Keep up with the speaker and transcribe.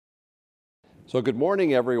So good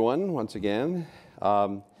morning, everyone, once again.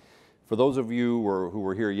 For those of you who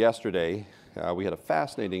were here yesterday, we had a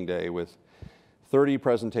fascinating day with 30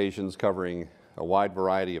 presentations covering a wide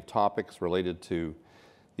variety of topics related to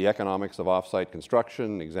the economics of off-site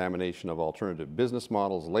construction, examination of alternative business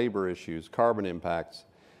models, labor issues, carbon impacts,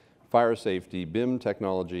 fire safety, BIM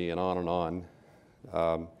technology, and on and on.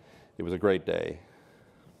 It was a great day.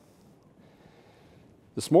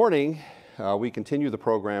 This morning, we continue the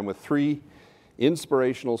program with three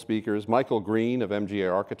inspirational speakers: Michael Green of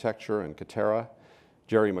MGA Architecture and Katerra,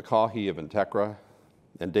 Jerry McCaughey of Integra,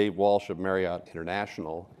 and Dave Walsh of Marriott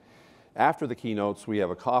International. After the keynotes, we have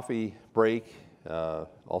a coffee break,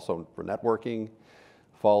 also for networking,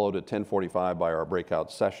 followed at 10:45 by our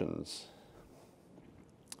breakout sessions.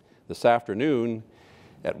 This afternoon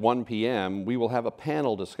at 1 p.m., we will have a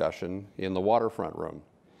panel discussion in the waterfront room.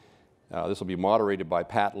 This will be moderated by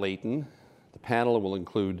Pat Layton. The panel will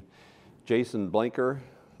include Jason Blinker,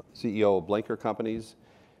 CEO of Blinker Companies,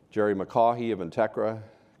 Jerry McCaughey of Integra,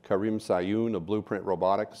 Karim Sayoun of Blueprint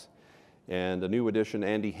Robotics, and a new addition,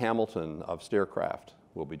 Andy Hamilton of Staircraft,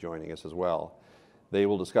 will be joining us as well. They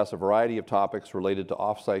will discuss a variety of topics related to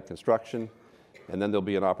off-site construction, and then there'll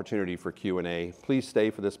be an opportunity for Q&A. Please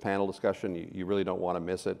stay for this panel discussion. You really don't want to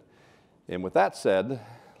miss it. And with that said,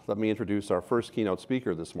 let me introduce our first keynote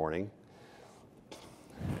speaker this morning.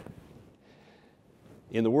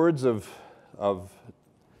 In the words of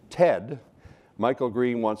Ted, Michael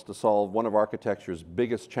Green wants to solve one of architecture's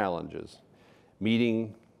biggest challenges: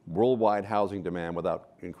 meeting worldwide housing demand without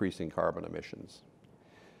increasing carbon emissions.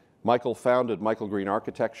 Michael founded Michael Green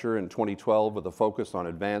Architecture in 2012 with a focus on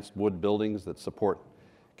advanced wood buildings that support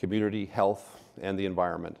community, health, and the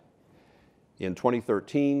environment. In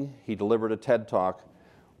 2013, he delivered a TED Talk,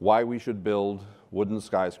 Why We Should Build Wooden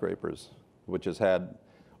Skyscrapers, which has had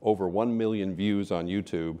over 1 million views on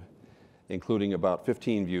YouTube, including about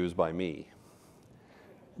 15 views by me.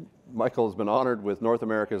 Michael has been honored with North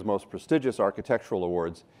America's most prestigious architectural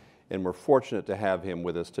awards, and we're fortunate to have him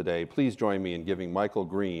with us today. Please join me in giving Michael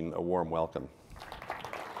Green a warm welcome.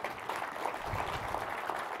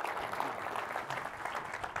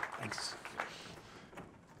 Thanks.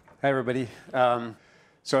 Hi, everybody. So I'm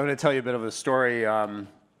going to tell you a bit of a story,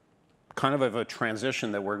 kind of a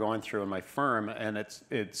transition that we're going through in my firm, and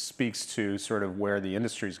it speaks to sort of where the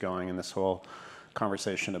industry's going in this whole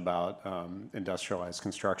conversation about industrialized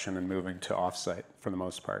construction and moving to offsite for the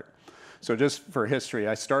most part. So just for history,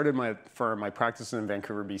 I started my firm, my practice in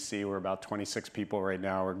Vancouver, BC. We're about 26 people right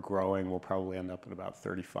now. We're growing. We'll probably end up at about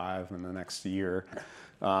 35 in the next year.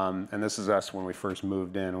 And this is us when we first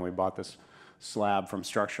moved in, and we bought this slab from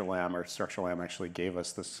Structure-Lam, or Structure-Lam actually gave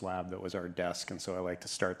us this slab that was our desk, and so I like to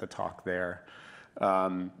start the talk there.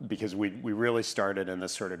 Because we really started in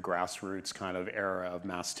this sort of grassroots kind of era of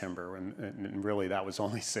mass timber, and really that was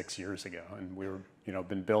only 6 years ago, and we were,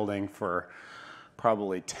 been building for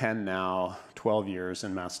probably 10 now, 12 years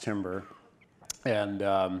in mass timber, and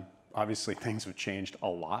obviously things have changed a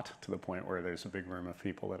lot to the point where there's a big room of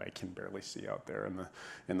people that I can barely see out there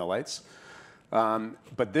in the lights.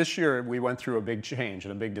 But this year we went through a big change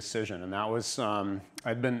and a big decision, and that was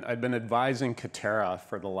I'd been advising Katerra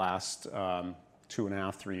for the last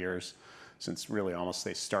 2.5, 3 years, since really almost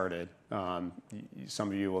they started. Some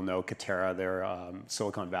of you will know Katerra. They're a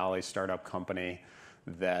Silicon Valley startup company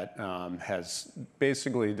that has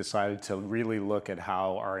basically decided to really look at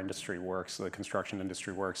how our industry works, the construction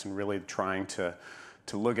industry works, and really trying to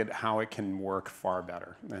look at how it can work far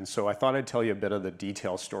better. And so I thought I'd tell you a bit of the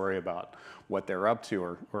detailed story about what they're up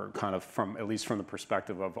to, or kind of at least from the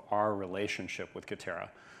perspective of our relationship with Katerra.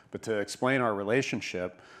 But to explain our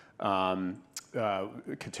relationship,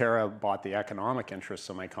 Katerra bought the economic interests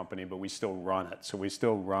of my company, but we still run it. So we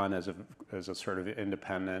still run as a sort of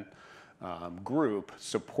independent group,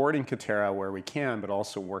 supporting Katerra where we can, but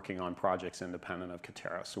also working on projects independent of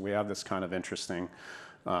Katerra. So we have this kind of interesting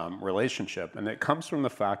relationship, and it comes from the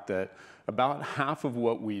fact that about half of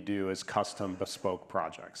what we do is custom bespoke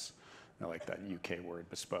projects. I like that UK word,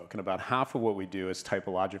 bespoke. And about half of what we do is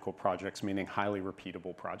typological projects, meaning highly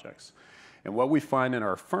repeatable projects. And what we find in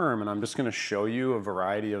our firm, and I'm just going to show you a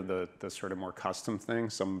variety of the sort of more custom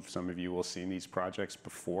things. Some of you will have seen these projects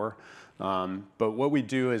before. But what we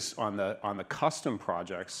do is on the custom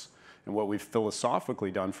projects, and what we've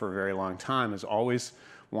philosophically done for a very long time, is always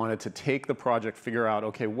wanted to take the project, figure out,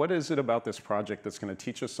 okay, what is it about this project that's going to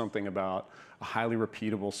teach us something about a highly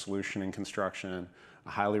repeatable solution in construction, a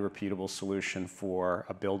highly repeatable solution for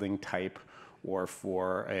a building type, or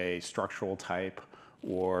for a structural type,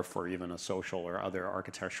 or for even a social or other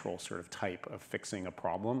architectural sort of type of fixing a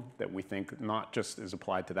problem that we think not just is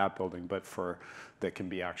applied to that building, but that can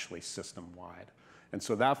be actually system-wide. And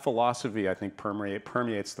so that philosophy, I think,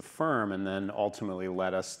 permeates the firm, and then ultimately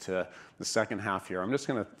led us to the second half here. I'm just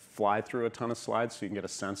going to fly through a ton of slides so you can get a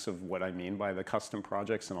sense of what I mean by the custom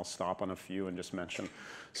projects, and I'll stop on a few and just mention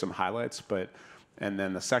some highlights. And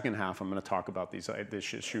then the second half, I'm going to talk about this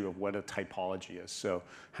issue of what a typology is. So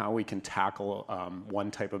how we can tackle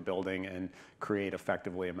one type of building and create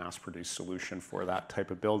effectively a mass-produced solution for that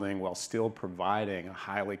type of building while still providing a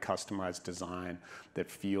highly customized design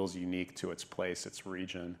that feels unique to its place, its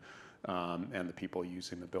region, and the people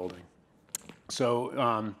using the building.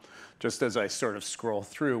 So just as I sort of scroll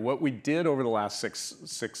through, what we did over the last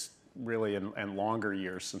six really and longer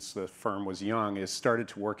years since the firm was young is started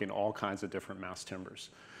to work in all kinds of different mass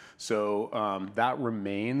timbers. So that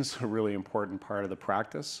remains a really important part of the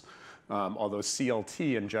practice, although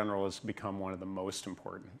CLT in general has become one of the most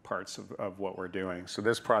important parts of what we're doing. So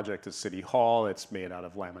this project is City Hall. It's made out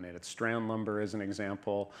of laminated strand lumber as an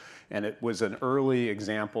example, and it was an early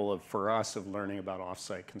example for us of learning about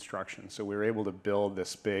offsite construction. So we were able to build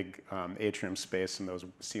this big atrium space and those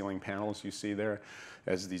ceiling panels you see there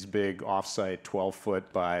as these big offsite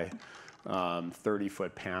 12-foot by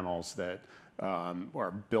 30-foot panels that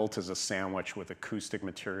are built as a sandwich with acoustic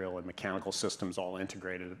material and mechanical systems all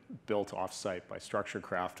integrated, built off-site by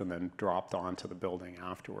StructureCraft, and then dropped onto the building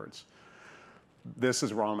afterwards. This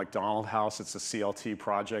is Ronald McDonald House. It's a CLT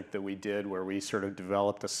project that we did where we sort of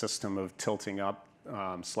developed a system of tilting up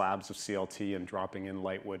slabs of CLT and dropping in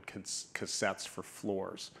lightwood cassettes for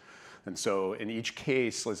floors. And so in each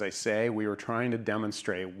case, as I say, we were trying to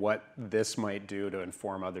demonstrate what this might do to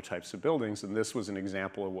inform other types of buildings. And this was an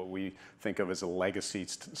example of what we think of as a legacy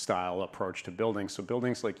style approach to buildings. So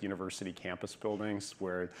buildings like university campus buildings,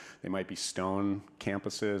 where they might be stone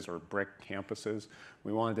campuses or brick campuses,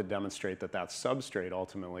 we wanted to demonstrate that that substrate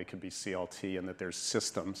ultimately could be CLT and that there's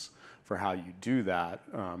systems for how you do that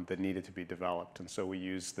that needed to be developed. And so we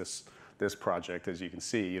used this project. As you can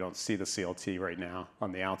see, you don't see the CLT right now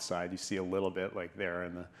on the outside. You see a little bit like there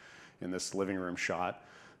in this living room shot.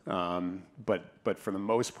 But for the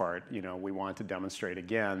most part, we want to demonstrate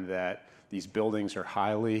again that these buildings are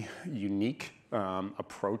highly unique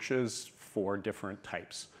approaches for different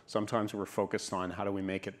types. Sometimes we're focused on how do we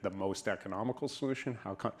make it the most economical solution.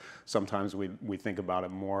 Sometimes we think about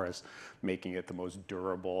it more as making it the most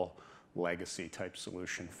durable legacy type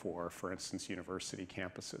solution for instance, university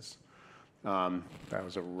campuses. That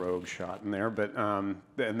was a rogue shot in there, and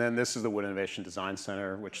then this is the Wood Innovation Design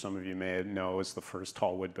Center, which some of you may know is the first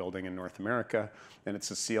tall wood building in North America, and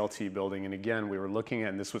it's a CLT building. And again, we were looking at,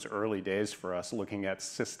 and this was early days for us, looking at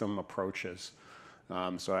system approaches.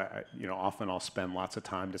 So often I'll spend lots of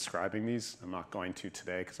time describing these. I'm not going to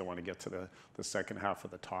today because I want to get to the second half of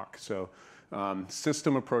the talk. So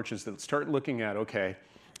system approaches that start looking at, okay,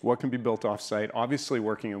 what can be built off-site? Obviously,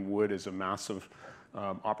 working in wood is a massive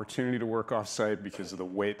opportunity to work off-site because of the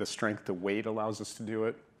weight, the strength to weight allows us to do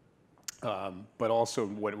it. But also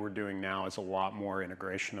what we're doing now is a lot more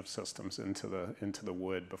integration of systems into the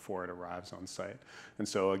wood before it arrives on site. And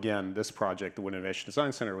so again, this project, the Wood Innovation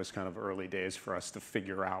Design Center, was kind of early days for us to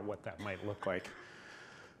figure out what that might look like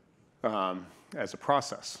as a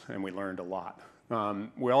process, and we learned a lot.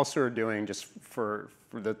 We also are doing this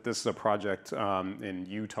is a project in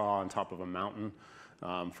Utah on top of a mountain.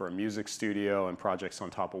 For a music studio and projects on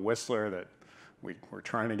top of Whistler that we're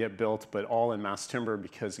trying to get built, but all in mass timber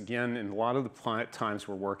because, again, in a lot of the times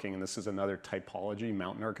we're working, and this is another typology,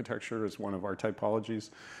 mountain architecture is one of our typologies,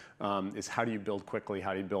 is how do you build quickly,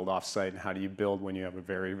 how do you build off-site, and how do you build when you have a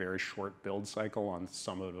very, very short build cycle on the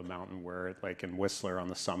summit of a mountain where, like in Whistler on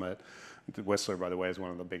the summit. Whistler, by the way, is one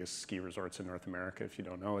of the biggest ski resorts in North America. If you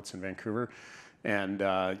don't know, it's in Vancouver. And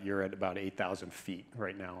you're at about 8,000 feet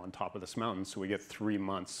right now on top of this mountain. So we get 3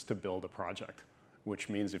 months to build a project, which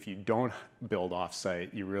means if you don't build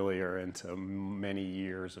off-site, you really are into many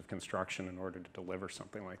years of construction in order to deliver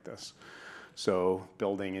something like this. So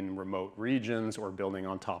building in remote regions or building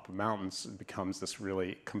on top of mountains becomes this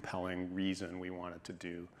really compelling reason we wanted to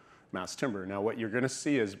do mass timber. Now, what you're going to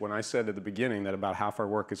see is when I said at the beginning that about half our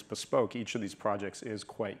work is bespoke, each of these projects is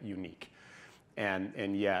quite unique.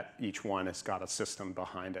 And yet each one has got a system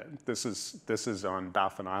behind it. This is on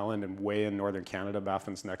Baffin Island and way in northern Canada.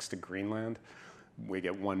 Baffin's next to Greenland. We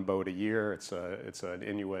get one boat a year. It's an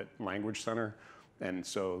Inuit language center. And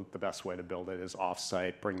so the best way to build it is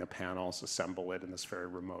off-site, bring the panels, assemble it in this very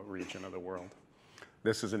remote region of the world.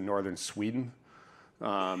 This is in northern Sweden,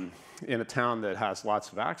 in a town that has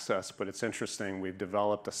lots of access, but it's interesting. We've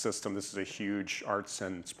developed a system. This is a huge arts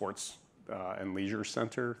and sports and Leisure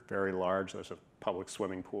Center, very large. There's a public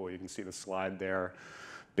swimming pool. You can see the slide there.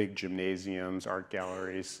 Big gymnasiums, art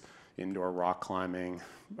galleries, indoor rock climbing,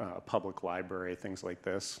 public library, things like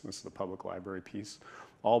this. This is the public library piece.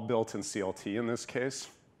 All built in CLT in this case.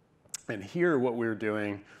 And here what we're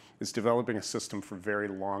doing is developing a system for very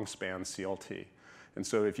long span CLT. And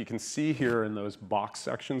so if you can see here in those box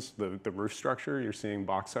sections, the roof structure, you're seeing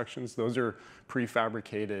box sections. Those are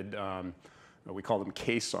prefabricated, we call them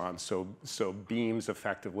caissons, so beams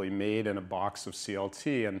effectively made in a box of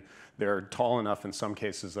CLT, and they're tall enough in some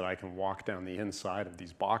cases that I can walk down the inside of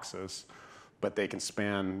these boxes, but they can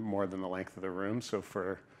span more than the length of the room. So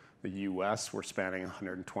for the US, we're spanning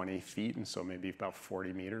 120 feet, and so maybe about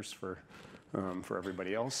 40 meters for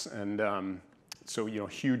everybody else. And so,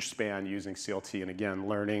 huge span using CLT, and again,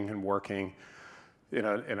 learning and working in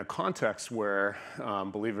a context where,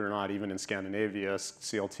 believe it or not, even in Scandinavia,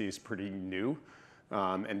 CLT is pretty new,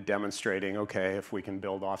 and demonstrating, okay, if we can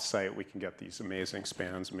build off-site, we can get these amazing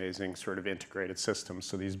spans, amazing sort of integrated systems.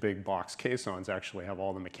 So these big box caissons actually have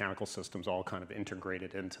all the mechanical systems all kind of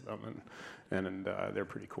integrated into them, and they're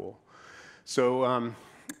pretty cool. So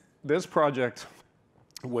this project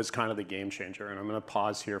was kind of the game changer, and I'm going to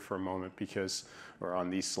pause here for a moment or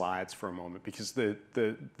on these slides for a moment, because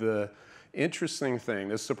the interesting thing,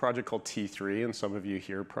 this is a project called T3, and some of you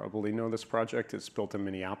here probably know this project. It's built in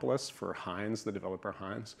Minneapolis for Heinz, the developer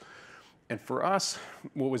Heinz. And for us,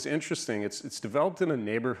 what was interesting, it's developed in a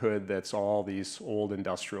neighborhood that's all these old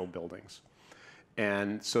industrial buildings.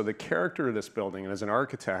 And so the character of this building, and as an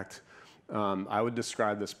architect, I would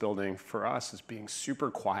describe this building for us as being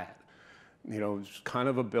super quiet. It's kind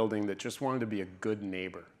of a building that just wanted to be a good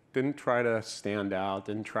neighbor. Didn't try to stand out,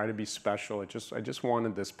 didn't try to be special. I just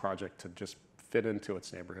wanted this project to just fit into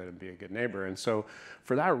its neighborhood and be a good neighbor. And so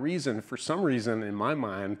for that reason, for some reason in my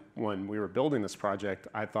mind, when we were building this project,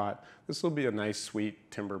 I thought this will be a nice, sweet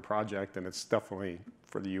timber project, and it's definitely,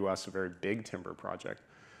 for the US, a very big timber project.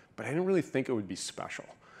 But I didn't really think it would be special.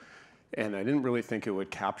 And I didn't really think it would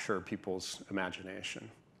capture people's imagination.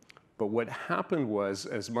 But what happened was,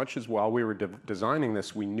 as much as while we were designing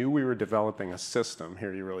this, we knew we were developing a system.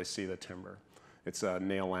 Here you really see the timber. It's a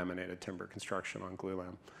nail laminated timber construction on glue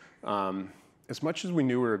lam. As much as we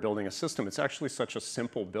knew we were building a system, it's actually such a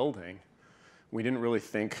simple building. We didn't really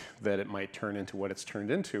think that it might turn into what it's turned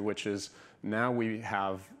into, which is now we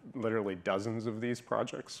have literally dozens of these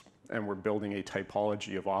projects, and we're building a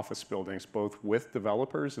typology of office buildings, both with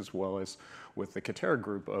developers as well as with the Katerra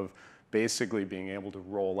group, of basically being able to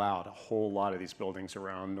roll out a whole lot of these buildings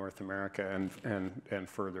around North America and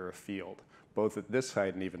further afield, both at this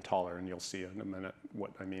height and even taller, and you'll see in a minute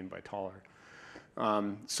what I mean by taller.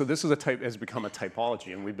 So this is has become a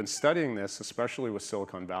typology, and we've been studying this, especially with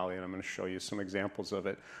Silicon Valley, and I'm going to show you some examples of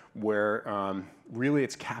it, where really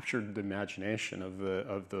it's captured the imagination of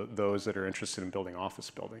those that are interested in building office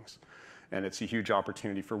buildings. And it's a huge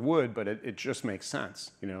opportunity for wood, but it just makes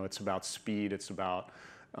sense. It's about speed, it's about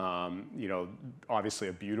obviously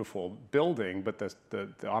a beautiful building, but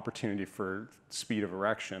the opportunity for speed of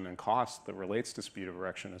erection and cost that relates to speed of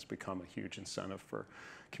erection has become a huge incentive for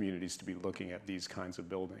communities to be looking at these kinds of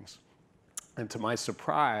buildings. And to my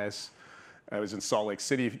surprise, I was in Salt Lake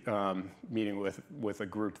City meeting with a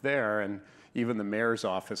group there, and even the mayor's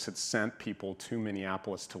office had sent people to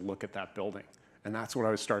Minneapolis to look at that building. And that's what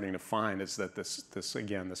I was starting to find, is that this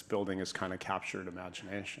building has kind of captured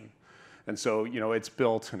imagination. And so, it's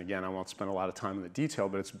built, and again, I won't spend a lot of time in the detail,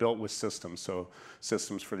 but it's built with systems. So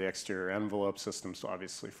systems for the exterior envelope, systems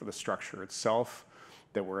obviously for the structure itself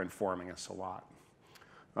that were informing us a lot.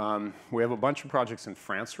 We have a bunch of projects in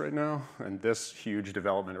France right now, and this huge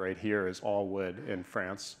development right here is all wood in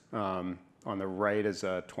France. On the right is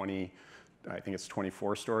a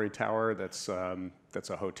 24-story tower that's a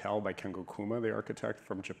hotel by Kengo Kuma, the architect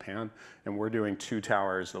from Japan. And we're doing 2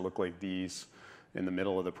 towers that look like these in the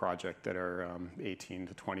middle of the project that are 18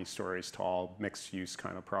 to 20 stories tall, mixed-use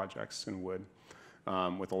kind of projects in wood,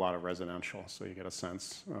 with a lot of residential, so you get a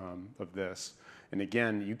sense of this. And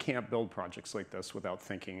again, you can't build projects like this without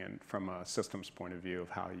thinking from a systems point of view of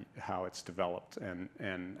how it's developed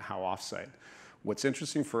and how offsite. What's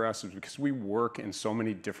interesting for us is because we work in so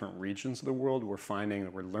many different regions of the world, we're finding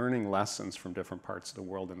that we're learning lessons from different parts of the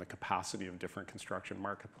world and the capacity of different construction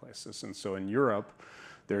marketplaces. And so in Europe,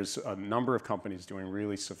 there's a number of companies doing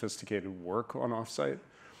really sophisticated work on offsite,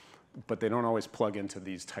 but they don't always plug into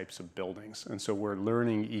these types of buildings. And so we're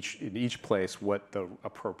learning in each place what the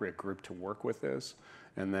appropriate group to work with is.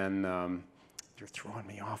 And then you're throwing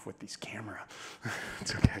me off with these camera.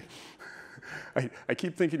 It's okay. I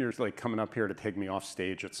keep thinking you're like coming up here to take me off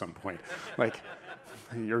stage at some point.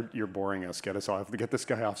 You're boring us. Get us off. Get this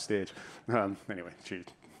guy off stage. Anyway,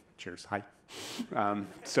 cheers. Hi.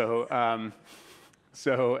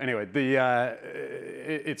 So anyway,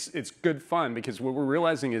 it's good fun because what we're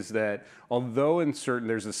realizing is that although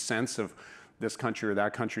there's a sense of this country or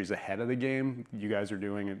that country is ahead of the game, you guys are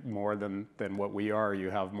doing it more than what we are.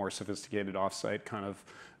 You have more sophisticated offsite kind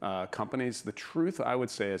of companies. The truth, I would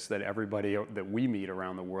say, is that everybody that we meet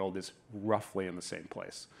around the world is roughly in the same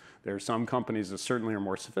place. There are some companies that certainly are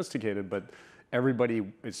more sophisticated, but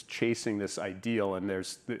everybody is chasing this ideal, and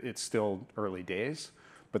it's still early days.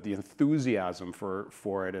 But the enthusiasm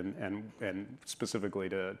for it and specifically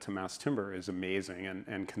to mass timber is amazing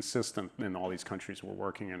and consistent in all these countries we're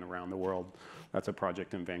working in around the world. That's a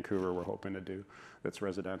project in Vancouver we're hoping to do that's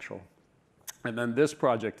residential. And then this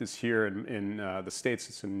project is here in the States.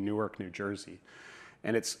 It's in Newark, New Jersey.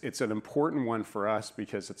 And it's an important one for us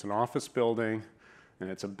because it's an office building, and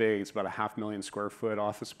it's about a 500,000 square foot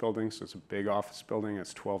office building. So it's a big office building.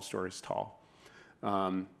 It's 12 stories tall.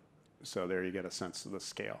 So there you get a sense of the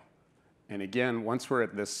scale. And again, once we're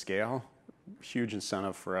at this scale, huge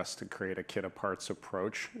incentive for us to create a kit of parts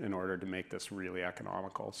approach in order to make this really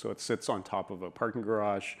economical. So it sits on top of a parking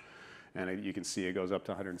garage, and you can see it goes up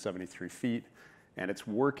to 173 feet. And it's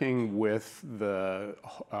working with the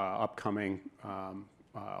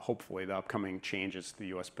hopefully the upcoming changes to the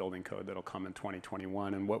US building code that'll come in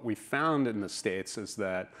 2021. And what we found in the States is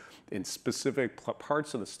that in specific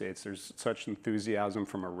parts of the States, there's such enthusiasm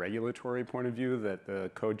from a regulatory point of view that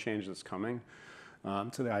the code change that's coming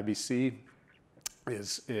to the IBC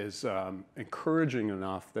is encouraging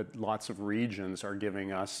enough that lots of regions are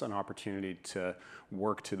giving us an opportunity to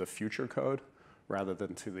work to the future code rather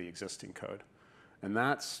than to the existing code. And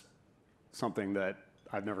that's something that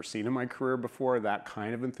I've never seen in my career before, that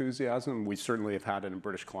kind of enthusiasm. We certainly have had it in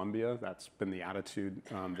British Columbia. That's been the attitude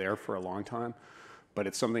there for a long time. But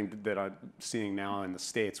it's something that I'm seeing now in the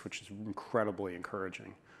States, which is incredibly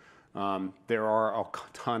encouraging. There are a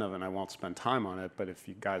ton of, and I won't spend time on it, but if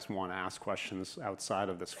you guys want to ask questions outside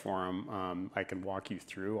of this forum, I can walk you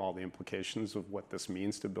through all the implications of what this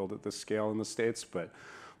means to build at this scale in the States. But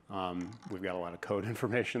we've got a lot of code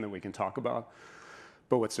information that we can talk about.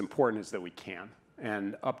 But what's important is that we can.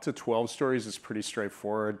 And up to 12 stories is pretty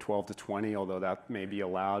straightforward. 12 to 20, although that may be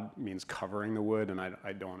allowed, means covering the wood, and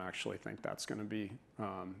I don't actually think that's going to be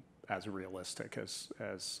as realistic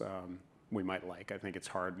as we might like. I think it's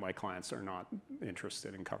hard. My clients are not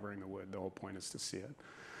interested in covering the wood. The whole point is to see it.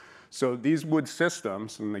 So these wood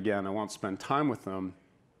systems, and again, I won't spend time with them,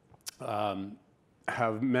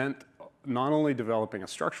 have meant not only developing a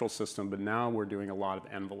structural system, but now we're doing a lot of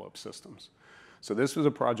envelope systems. So this was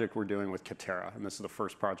a project we're doing with Katerra, and this is the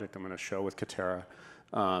first project I'm going to show with Katerra,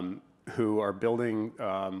 who are building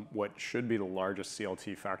what should be the largest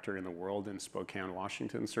CLT factory in the world in Spokane,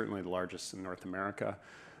 Washington, certainly the largest in North America,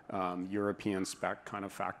 European spec kind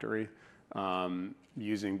of factory,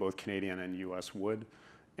 using both Canadian and US wood,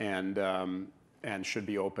 and should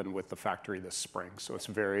be open with the factory this spring. So it's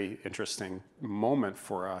a very interesting moment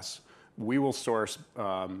for us. We will source,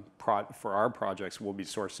 for our projects, we'll be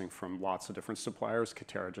sourcing from lots of different suppliers,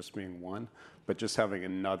 Katerra just being one, but just having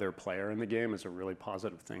another player in the game is a really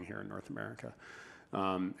positive thing here in North America.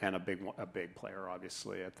 And a big player,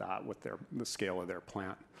 obviously, at that with the scale of their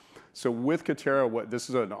plant. So with Katerra, this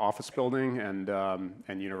is an office building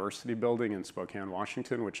and university building in Spokane,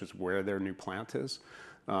 Washington, which is where their new plant is.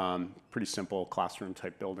 Pretty simple classroom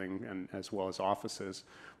type building, and as well as offices.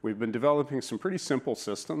 We've been developing some pretty simple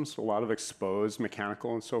systems, a lot of exposed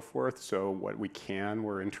mechanical and so forth. So what we can,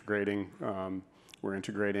 we're integrating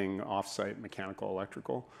offsite mechanical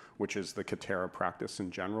electrical, which is the Katerra practice in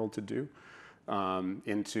general to do,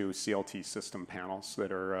 into CLT system panels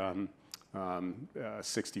that are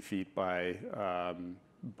 60 feet by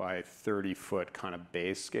 30 foot kind of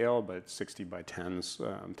base scale, but 60 by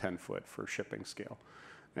 10s, 10 foot for shipping scale.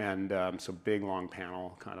 And so big, long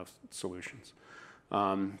panel kind of solutions.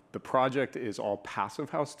 The project is all passive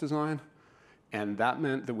house design, and that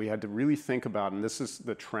meant that we had to really think about, and this is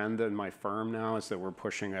the trend in my firm now, is that we're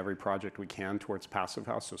pushing every project we can towards passive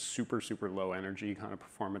house, so super, super low energy kind of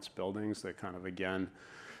performance buildings that kind of, again,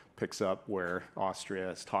 picks up where Austria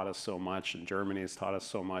has taught us so much and Germany has taught us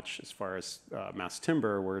so much as far as mass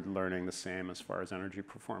timber. We're learning the same as far as energy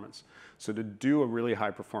performance. So to do a really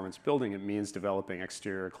high performance building, it means developing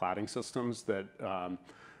exterior cladding systems that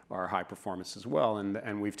are high performance as well,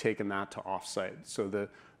 and we've taken that to offsite. So the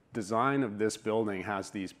design of this building has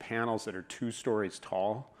these panels that are 2 stories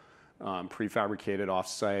tall, prefabricated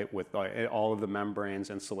offsite with all of the membranes,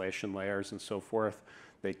 insulation layers, and so forth.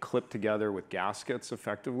 They clip together with gaskets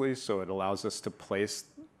effectively, so it allows us to place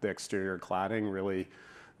the exterior cladding. Really,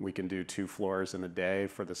 we can do 2 floors in a day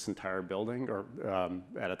for this entire building, or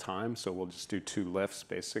at a time. So we'll just do 2 lifts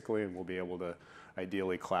basically, and we'll be able to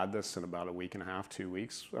ideally clad this in about a week and a half, 2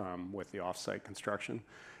 weeks with the offsite construction.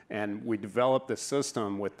 And we developed this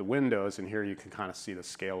system with the windows, and here you can kind of see the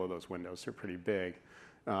scale of those windows. They're pretty big,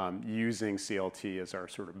 using CLT as our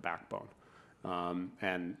sort of backbone.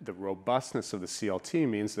 And the robustness of the CLT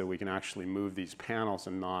means that we can actually move these panels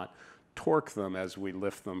and not torque them as we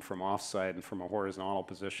lift them from offsite and from a horizontal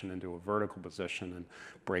position into a vertical position and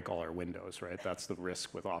break all our windows, right? That's the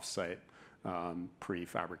risk with offsite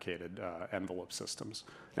prefabricated envelope systems.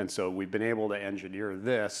 And so we've been able to engineer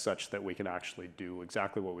this such that we can actually do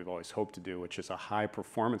exactly what we've always hoped to do, which is a high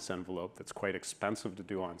performance envelope that's quite expensive to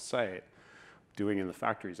do on site. Doing in the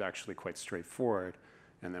factory is actually quite straightforward,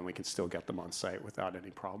 and then we can still get them on site without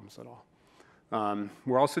any problems at all.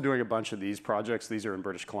 We're also doing a bunch of these projects. These are in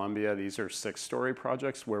British Columbia. These are 6-story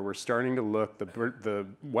projects where we're starting to look, the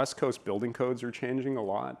West Coast building codes are changing a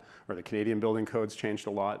lot, or the Canadian building codes changed a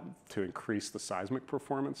lot to increase the seismic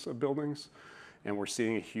performance of buildings. And we're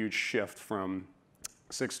seeing a huge shift from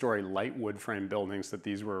 6-story light wood frame buildings that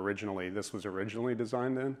this was originally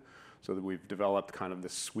designed in. So that we've developed kind of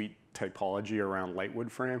this suite typology around light wood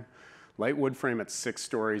frame. Light wood frame at 6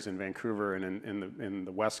 stories in Vancouver and in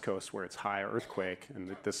the West Coast where it's high earthquake,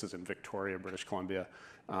 and this is in Victoria, British Columbia,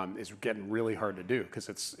 is getting really hard to do because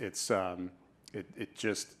it's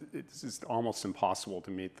almost impossible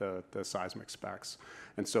to meet the seismic specs.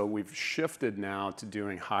 And so we've shifted now to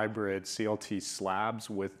doing hybrid CLT slabs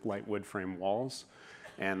with light wood frame walls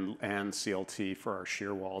and CLT for our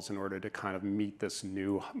shear walls in order to kind of meet this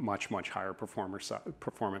new, much higher performance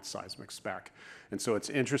seismic spec. And so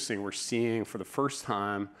it's interesting, we're seeing for the first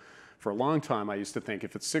time, for a long time, I used to think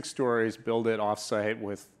if it's 6 stories, build it offsite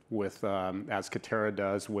with as Katerra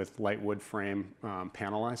does, with light wood frame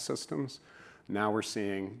panelized systems. Now we're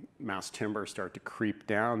seeing mass timber start to creep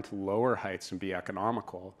down to lower heights and be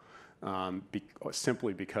economical,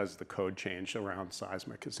 simply because the code change around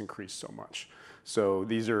seismic has increased so much. So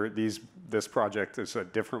this project is a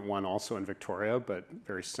different one also in Victoria, but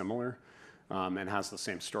very similar, and has the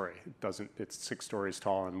same story. It's 6 stories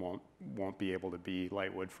tall and won't be able to be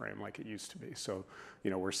light wood frame like it used to be. So,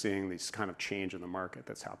 we're seeing these kind of change in the market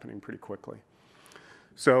that's happening pretty quickly.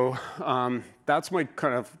 So that's my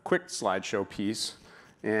kind of quick slideshow piece,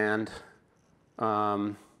 and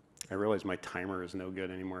I realize my timer is no good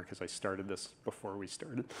anymore because I started this before we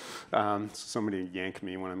started. Somebody yank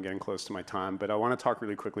me when I'm getting close to my time, but I want to talk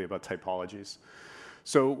really quickly about typologies.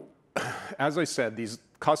 So as I said, these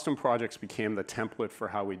custom projects became the template for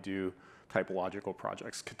how we do typological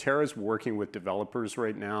projects. Katerra is working with developers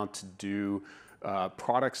right now to do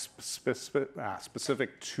products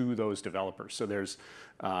specific to those developers. So there's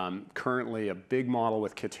currently a big model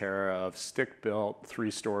with Katerra of stick-built,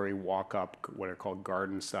 3-story, walk-up, what are called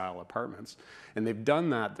garden-style apartments. And they've done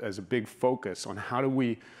that as a big focus on how do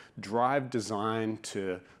we drive design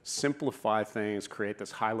to simplify things, create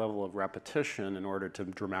this high level of repetition in order to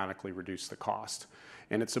dramatically reduce the cost.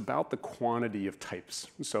 And it's about the quantity of types.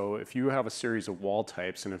 So if you have a series of wall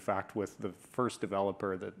types, and in fact with the first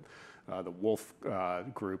developer that the Wolf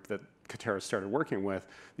group that Katerra started working with,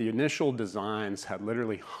 the initial designs had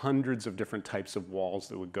literally hundreds of different types of walls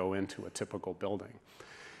that would go into a typical building.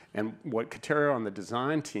 And what Katerra on the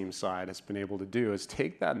design team side has been able to do is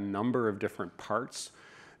take that number of different parts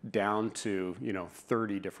down to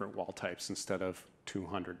 30 different wall types instead of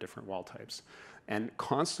 200 different wall types. And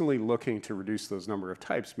constantly looking to reduce those number of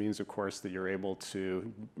types means, of course, that you're able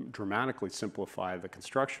to dramatically simplify the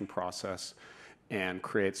construction process and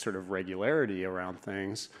create sort of regularity around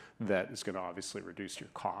things that is going to obviously reduce your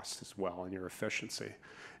cost as well and your efficiency.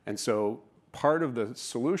 And so part of the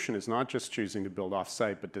solution is not just choosing to build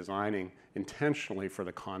off-site, but designing intentionally for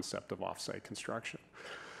the concept of off-site construction.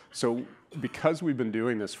 So because we've been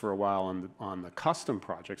doing this for a while on the custom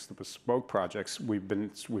projects, the bespoke projects, we've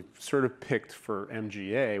sort of picked for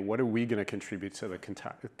MGA, what are we going to contribute to the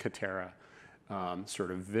Katerra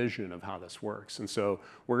sort of vision of how this works. And so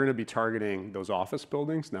we're going to be targeting those office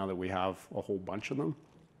buildings now that we have a whole bunch of them.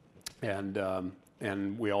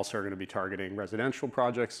 And we also are going to be targeting residential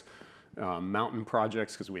projects, mountain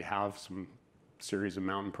projects, because we have some series of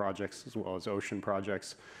mountain projects as well as ocean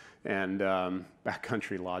projects. and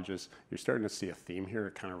backcountry lodges. You're starting to see a theme here.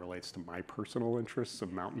 It kind of relates to my personal interests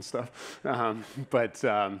of mountain stuff, but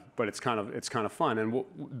it's kind of fun. And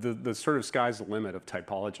the sort of sky's the limit of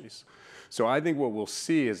typologies. So I think what we'll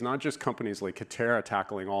see is not just companies like Katerra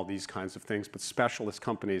tackling all these kinds of things, but specialist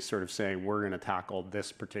companies sort of saying, we're going to tackle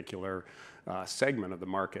this particular segment of the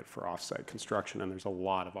market for offsite construction, and there's a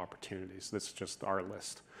lot of opportunities. That's just our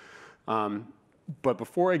list. But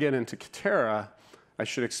before I get into Katerra, I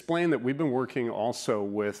should explain that we've been working also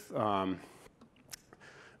with, I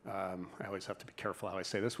always have to be careful how I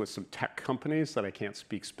say this, with some tech companies that I can't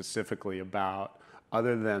speak specifically about,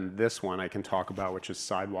 other than this one I can talk about, which is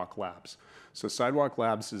Sidewalk Labs. So Sidewalk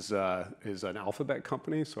Labs is an Alphabet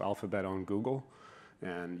company. So Alphabet owned Google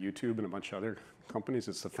and YouTube and a bunch of other companies.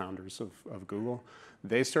 It's the founders of Google.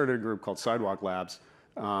 They started a group called Sidewalk Labs.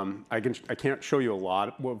 I can't show you a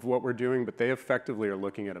lot of what we're doing, but they effectively are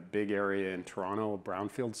looking at a big area in Toronto, a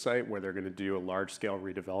brownfield site, where they're going to do a large-scale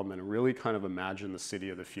redevelopment and really kind of imagine the city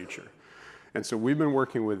of the future. And so we've been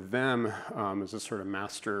working with them as a sort of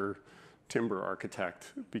master timber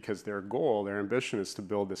architect, because their goal, their ambition, is to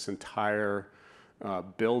build this entire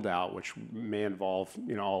build out, which may involve,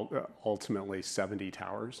 ultimately 70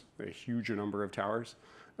 towers, a huge number of towers,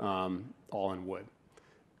 all in wood,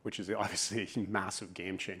 which is obviously a massive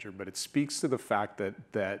game changer. But it speaks to the fact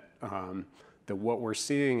that what we're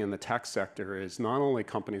seeing in the tech sector is not only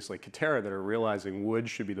companies like Katerra that are realizing wood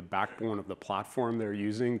should be the backbone of the platform they're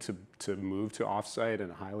using to move to offsite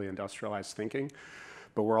and highly industrialized thinking,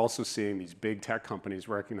 but we're also seeing these big tech companies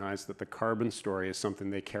recognize that the carbon story is something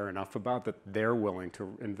they care enough about that they're willing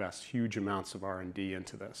to invest huge amounts of R&D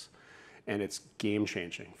into this. And it's game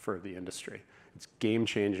changing for the industry. It's game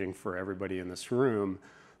changing for everybody in this room,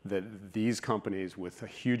 that these companies with a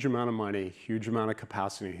huge amount of money, huge amount of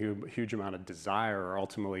capacity, huge amount of desire are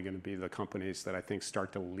ultimately going to be the companies that I think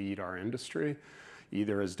start to lead our industry,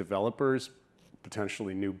 either as developers,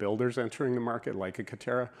 potentially new builders entering the market like a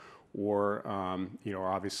Katerra, or are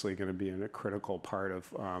obviously going to be a critical part of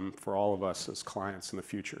for all of us as clients in the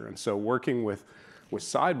future. And so working with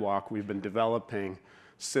Sidewalk, we've been developing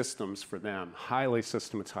systems for them, highly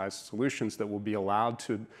systematized solutions that will be allowed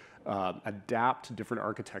to adapt to different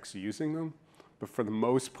architects using them. But for the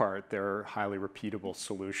most part, they're highly repeatable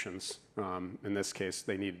solutions. In this case,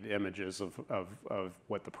 they need images of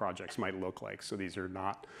what the projects might look like. So these are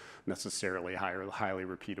not necessarily highly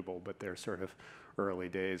repeatable, but they're sort of early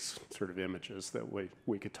days sort of images that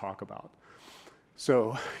we could talk about.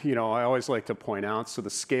 So, I always like to point out, so the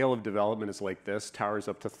scale of development is like this, towers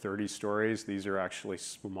up to 30 stories. These are actually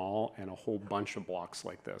small, and a whole bunch of blocks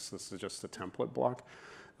like this. This is just a template block.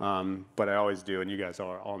 But I always do, and you guys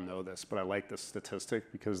all know this, but I like this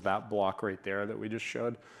statistic because that block right there that we just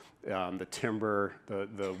showed, the timber,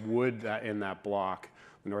 the wood in that block,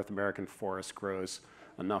 the North American forest grows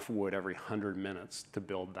enough wood every 100 minutes to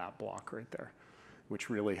build that block right there, which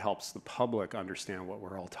really helps the public understand what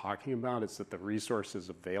we're all talking about. It's that the resource is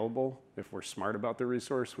available. If we're smart about the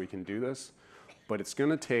resource, we can do this. But it's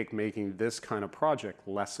going to take making this kind of project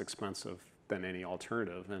less expensive than any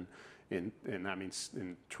alternative. And that means,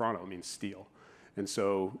 in Toronto, it means steel. And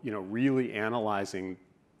so, really analyzing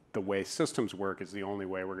the way systems work is the only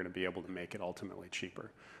way we're going to be able to make it ultimately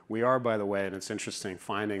cheaper. We are, by the way, and it's interesting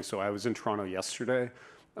finding, so I was in Toronto yesterday.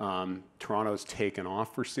 Toronto's taken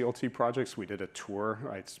off for CLT projects. We did a tour.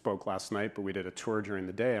 I spoke last night, but we did a tour during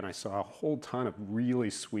the day, and I saw a whole ton of really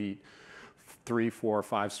sweet 3, 4,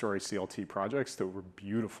 5-story CLT projects that were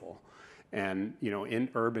beautiful. And in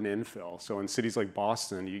urban infill, so in cities like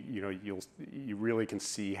Boston, you really can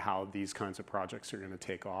see how these kinds of projects are going to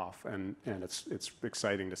take off, and it's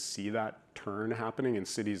exciting to see that turn happening in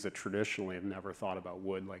cities that traditionally have never thought about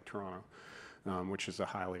wood, like Toronto, which is a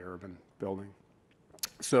highly urban building.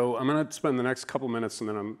 So I'm going to spend the next couple minutes, and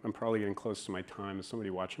then I'm probably getting close to my time. Is somebody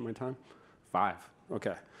watching my time? 5.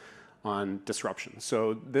 Okay. On disruption.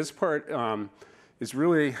 So this part is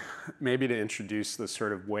really maybe to introduce the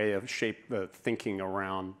sort of way of shape the thinking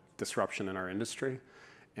around disruption in our industry.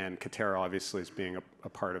 And Katerra obviously is being a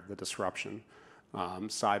part of the disruption.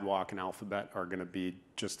 Sidewalk and Alphabet are going to be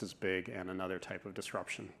just as big and another type of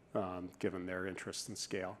disruption, given their interest and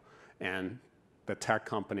scale. And the tech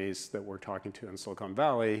companies that we're talking to in Silicon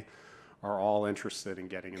Valley are all interested in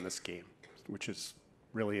getting in this game, which is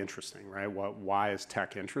really interesting, right? Why is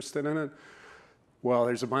tech interested in it? Well,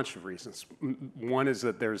 there's a bunch of reasons. One is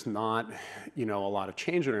that there's not, a lot of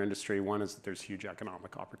change in our industry. One is that there's huge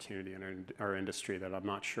economic opportunity in our industry that I'm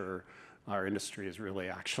not sure our industry has really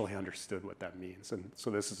actually understood what that means. And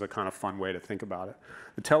so this is a kind of fun way to think about it.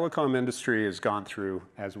 The telecom industry has gone through,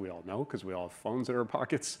 as we all know, because we all have phones in our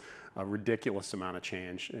pockets, a ridiculous amount of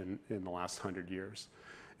change in the last 100 years.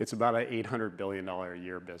 It's about an $800 billion a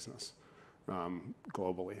year business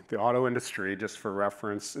globally. The auto industry, just for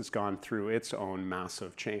reference, has gone through its own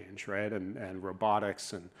massive change, right? And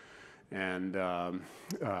robotics and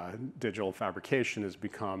digital fabrication has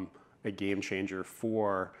become a game changer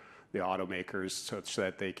for the automakers such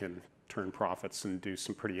that they can turn profits and do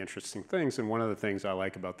some pretty interesting things. And one of the things I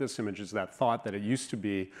like about this image is that thought that it used to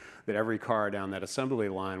be that every car down that assembly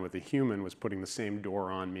line with a human was putting the same door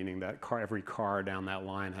on, meaning that every car down that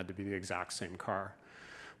line had to be the exact same car.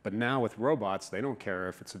 But now with robots, they don't care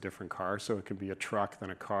if it's a different car, so it can be a truck, then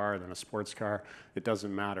a car, then a sports car. It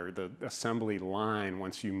doesn't matter. The assembly line,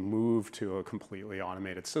 once you move to a completely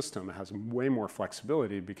automated system, it has way more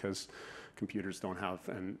flexibility because computers don't have,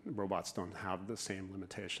 and robots don't have the same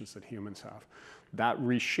limitations that humans have. That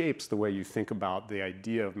reshapes the way you think about the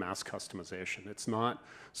idea of mass customization. It's not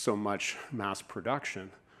so much mass production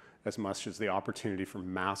as much as the opportunity for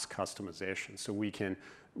mass customization. So we can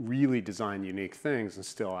really design unique things and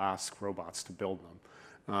still ask robots to build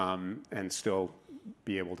them and still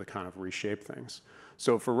be able to kind of reshape things.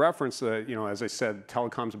 So for reference, as I said,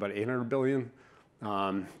 telecom's about 800 billion.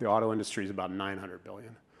 The auto industry is about 900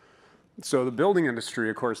 billion. So the building industry,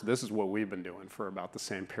 of course, this is what we've been doing for about the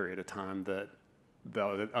same period of time that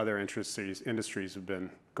the other industries have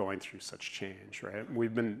been going through such change, right?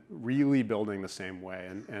 We've been really building the same way.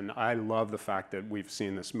 And I love the fact that we've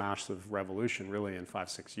seen this massive revolution really in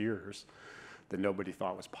 5-6 years that nobody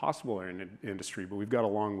thought was possible in an industry, but we've got a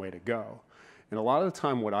long way to go. And a lot of the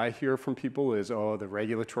time what I hear from people is, oh, the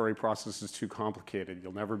regulatory process is too complicated.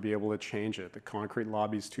 You'll never be able to change it. The concrete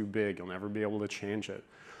lobby's too big. You'll never be able to change it.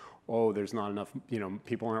 Oh, there's not enough,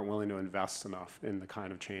 people aren't willing to invest enough in the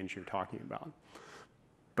kind of change you're talking about.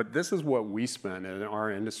 But this is what we spend in our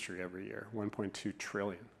industry every year, 1.2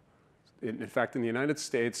 trillion. In fact, in the United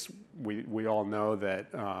States, we all know that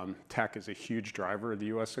tech is a huge driver of the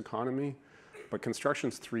US economy, but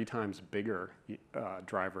construction's 3 times bigger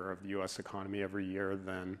driver of the US economy every year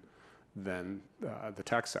than the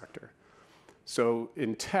tech sector. So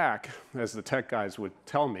in tech, as the tech guys would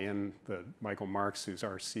tell me, and Michael Marks, who's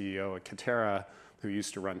our CEO at Katerra, who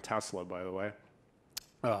used to run Tesla, by the way,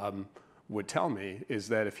 would tell me, is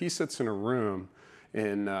that if he sits in a room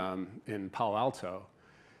in Palo Alto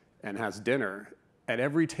and has dinner, at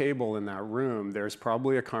every table in that room, there's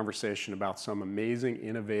probably a conversation about some amazing,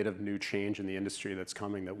 innovative new change in the industry that's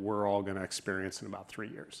coming that we're all going to experience in about 3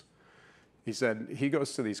 years. He said he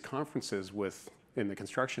goes to these conferences in the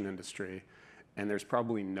construction industry, and there's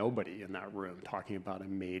probably nobody in that room talking about a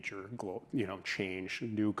major change,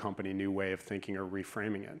 new company, new way of thinking or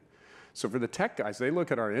reframing it. So for the tech guys, they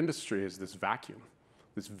look at our industry as this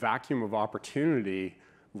vacuum of opportunity,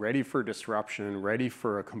 ready for disruption, ready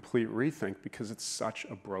for a complete rethink because it's such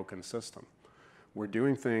a broken system. We're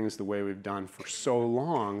doing things the way we've done for so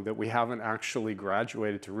long that we haven't actually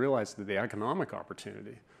graduated to realize that the economic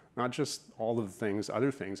opportunity, not just all of the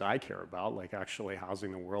other things I care about, like actually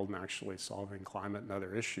housing the world and actually solving climate and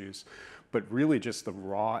other issues, but really just the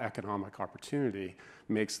raw economic opportunity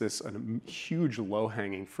makes this a huge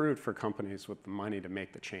low-hanging fruit for companies with the money to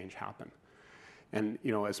make the change happen. And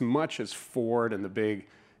as much as Ford and the big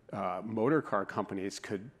motor car companies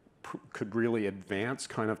could really advance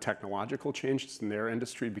kind of technological changes in their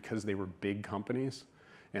industry because they were big companies,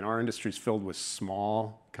 and our industry is filled with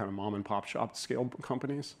small, kind of mom and pop shop scale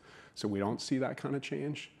companies, so we don't see that kind of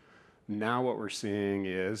change. Now what we're seeing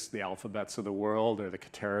is the Alphabets of the world or the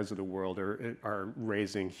Katerras of the world are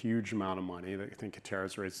raising huge amount of money. I think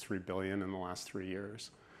Katerra's raised $3 billion in the last 3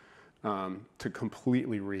 years to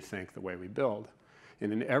completely rethink the way we build.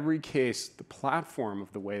 And in every case, the platform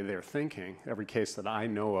of the way they're thinking, every case that I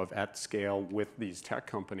know of at scale with these tech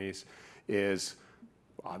companies is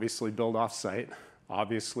obviously build off-site,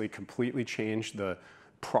 obviously completely change the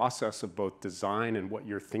process of both design and what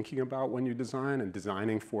you're thinking about when you design and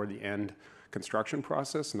designing for the end construction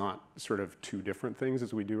process, not sort of 2 different things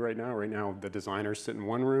as we do right now. Right now, the designers sit in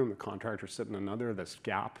one room, the contractors sit in another. This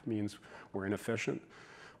gap means we're inefficient.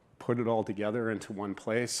 Put it all together into one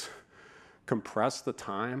place, compress the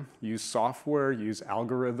time, use software, use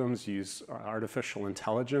algorithms, use artificial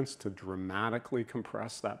intelligence to dramatically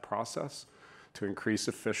compress that process, to increase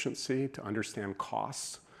efficiency, to understand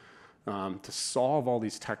costs, to solve all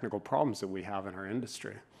these technical problems that we have in our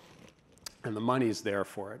industry. And the money's there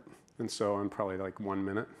for it. And so I'm probably like 1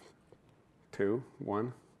 minute, 2,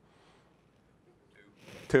 1,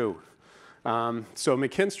 2. So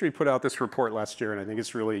McKinsey put out this report last year, and I think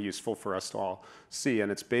it's really useful for us to all see,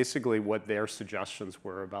 and it's basically what their suggestions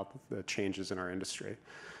were about the changes in our industry.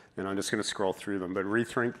 And I'm just going to scroll through them, but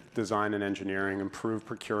rethink design and engineering, improve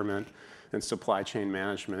procurement and supply chain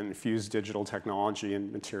management, infuse digital technology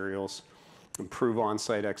and materials, improve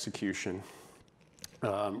on-site execution,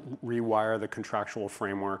 rewire the contractual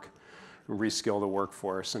framework, reskill the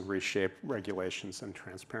workforce, and reshape regulations and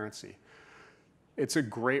transparency. It's a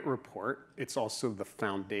great report. It's also the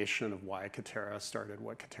foundation of why Katerra started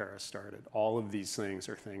what Katerra started. All of these things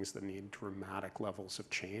are things that need dramatic levels of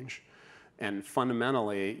change. And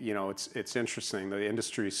fundamentally, you know, it's interesting. The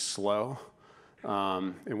industry is slow.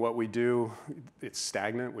 And what we do, it's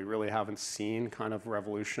stagnant. We really haven't seen kind of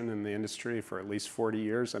revolution in the industry for at least 40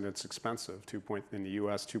 years, and it's expensive. In the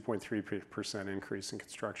US, 2.3% increase in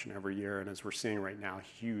construction every year. And as we're seeing right now,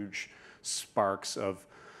 huge sparks of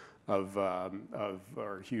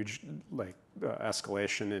or huge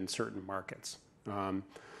escalation in certain markets.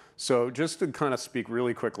 So just to kind of speak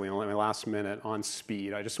really quickly in my last minute on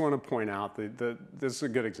speed, I just want to point out that this is a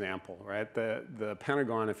good example, right? The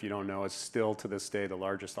Pentagon, if you don't know, is still to this day the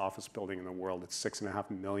largest office building in the world. It's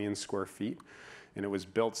 6.5 million square feet, and it was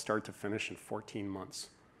built start to finish in 14 months.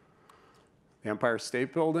 The Empire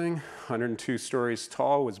State Building, 102 stories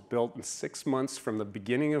tall, was built in 6 months from the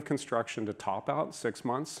beginning of construction to top out, 6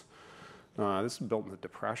 months. This was built in the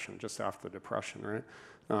Depression, just after the Depression, right?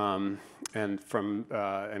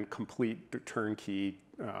 And complete turnkey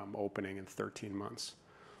opening in 13 months.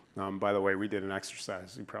 By the way, we did an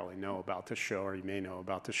exercise you probably know about to show, or you may know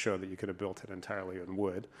about to show that you could have built it entirely in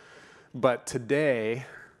wood. But today,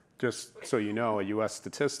 just so you know, a US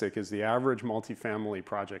statistic is the average multifamily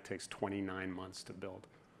project takes 29 months to build.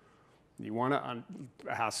 You want to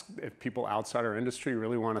ask if people outside our industry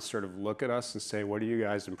really want to sort of look at us and say, what are you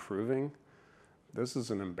guys improving? This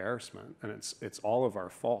is an embarrassment, and it's all of our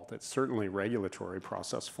fault. It's certainly regulatory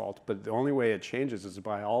process fault, but the only way it changes is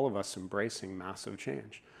by all of us embracing massive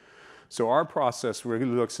change. So our process really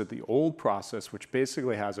looks at the old process, which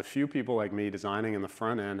basically has a few people like me designing in the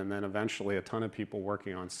front end, and then eventually a ton of people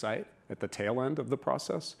working on site at the tail end of the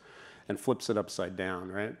process, and flips it upside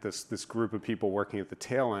down, right? This group of people working at the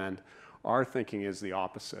tail end, our thinking is the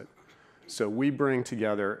opposite. So we bring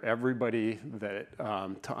together everybody that,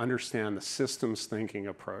 to understand the systems thinking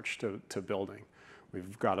approach to building.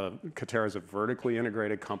 We've got Katerra is a vertically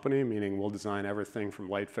integrated company, meaning we'll design everything from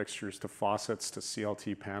light fixtures to faucets to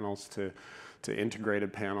CLT panels to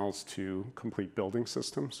integrated panels to complete building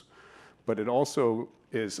systems. But it also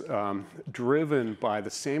is driven by the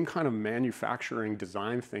same kind of manufacturing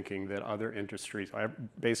design thinking that other industries,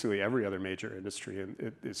 basically every other major industry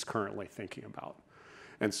is currently thinking about.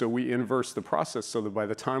 And so we inverse the process so that by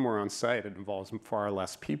the time we're on site, it involves far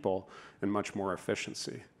less people and much more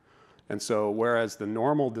efficiency. And so whereas the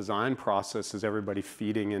normal design process is everybody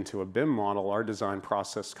feeding into a BIM model, our design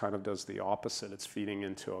process kind of does the opposite. It's feeding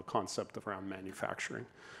into a concept around manufacturing,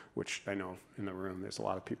 which I know in the room there's a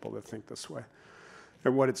lot of people that think this way.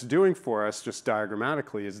 And what it's doing for us, just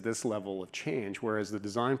diagrammatically, is this level of change. Whereas the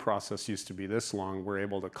design process used to be this long, we're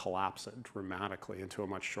able to collapse it dramatically into a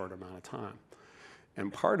much shorter amount of time.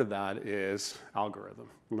 And part of that is algorithm,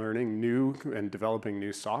 learning new and developing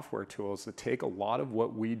new software tools that take a lot of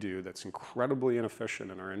what we do that's incredibly inefficient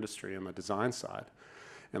in our industry on the design side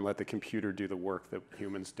and let the computer do the work that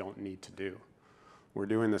humans don't need to do. We're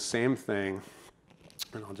doing the same thing,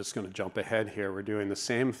 and I'm just going to jump ahead here. We're doing the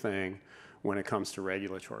same thing when it comes to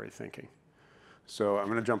regulatory thinking. So I'm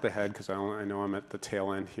going to jump ahead because I know I'm at the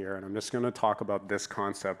tail end here, and I'm just going to talk about this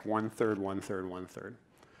concept, 1/3, 1/3, 1/3.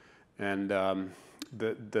 And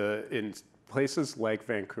in places like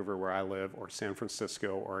Vancouver, where I live, or San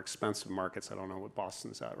Francisco, or expensive markets, I don't know what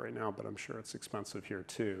Boston's at right now, but I'm sure it's expensive here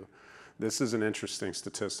too. This is an interesting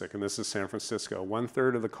statistic, and this is San Francisco.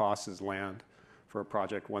 1/3 of the cost is land for a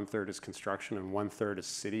project, 1/3 is construction, and 1/3 is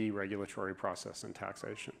city regulatory process and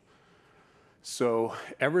taxation. So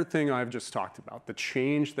everything I've just talked about, the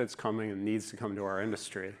change that's coming and needs to come to our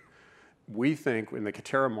industry, we think in the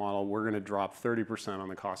Katerra model, we're going to drop 30% on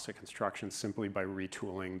the cost of construction simply by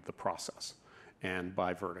retooling the process and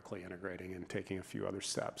by vertically integrating and taking a few other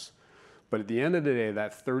steps. But at the end of the day,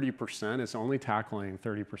 that 30% is only tackling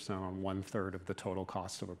 30% on 1/3 of the total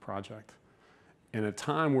cost of a project. In a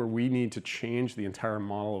time where we need to change the entire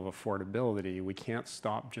model of affordability, we can't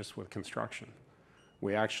stop just with construction.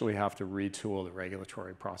 We actually have to retool the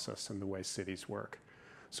regulatory process and the way cities work.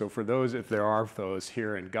 So for those, if there are those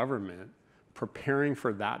here in government, preparing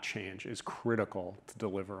for that change is critical to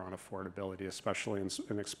deliver on affordability, especially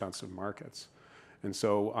in expensive markets. And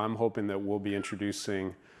so I'm hoping that we'll be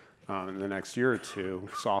introducing in the next year or two,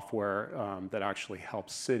 software that actually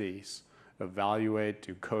helps cities evaluate,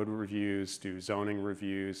 do code reviews, do zoning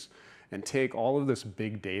reviews, and take all of this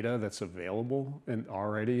big data that's available and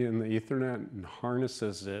already in the Ethernet and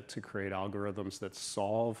harnesses it to create algorithms that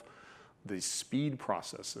solve the speed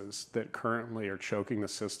processes that currently are choking the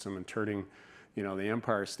system and turning, the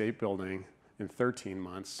Empire State Building in 13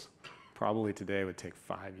 months, probably today would take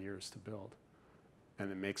 5 years to build.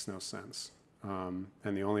 And it makes no sense. And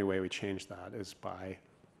the only way we change that is by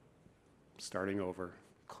starting over,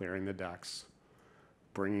 clearing the decks,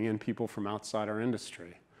 bringing in people from outside our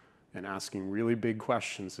industry, and asking really big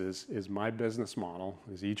questions. Is my business model,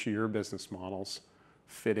 is each of your business models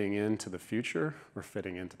fitting into the future or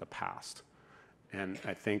fitting into the past? And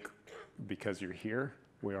I think because you're here,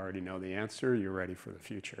 we already know the answer. You're ready for the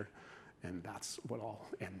future. And that's what I'll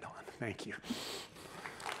end on. Thank you.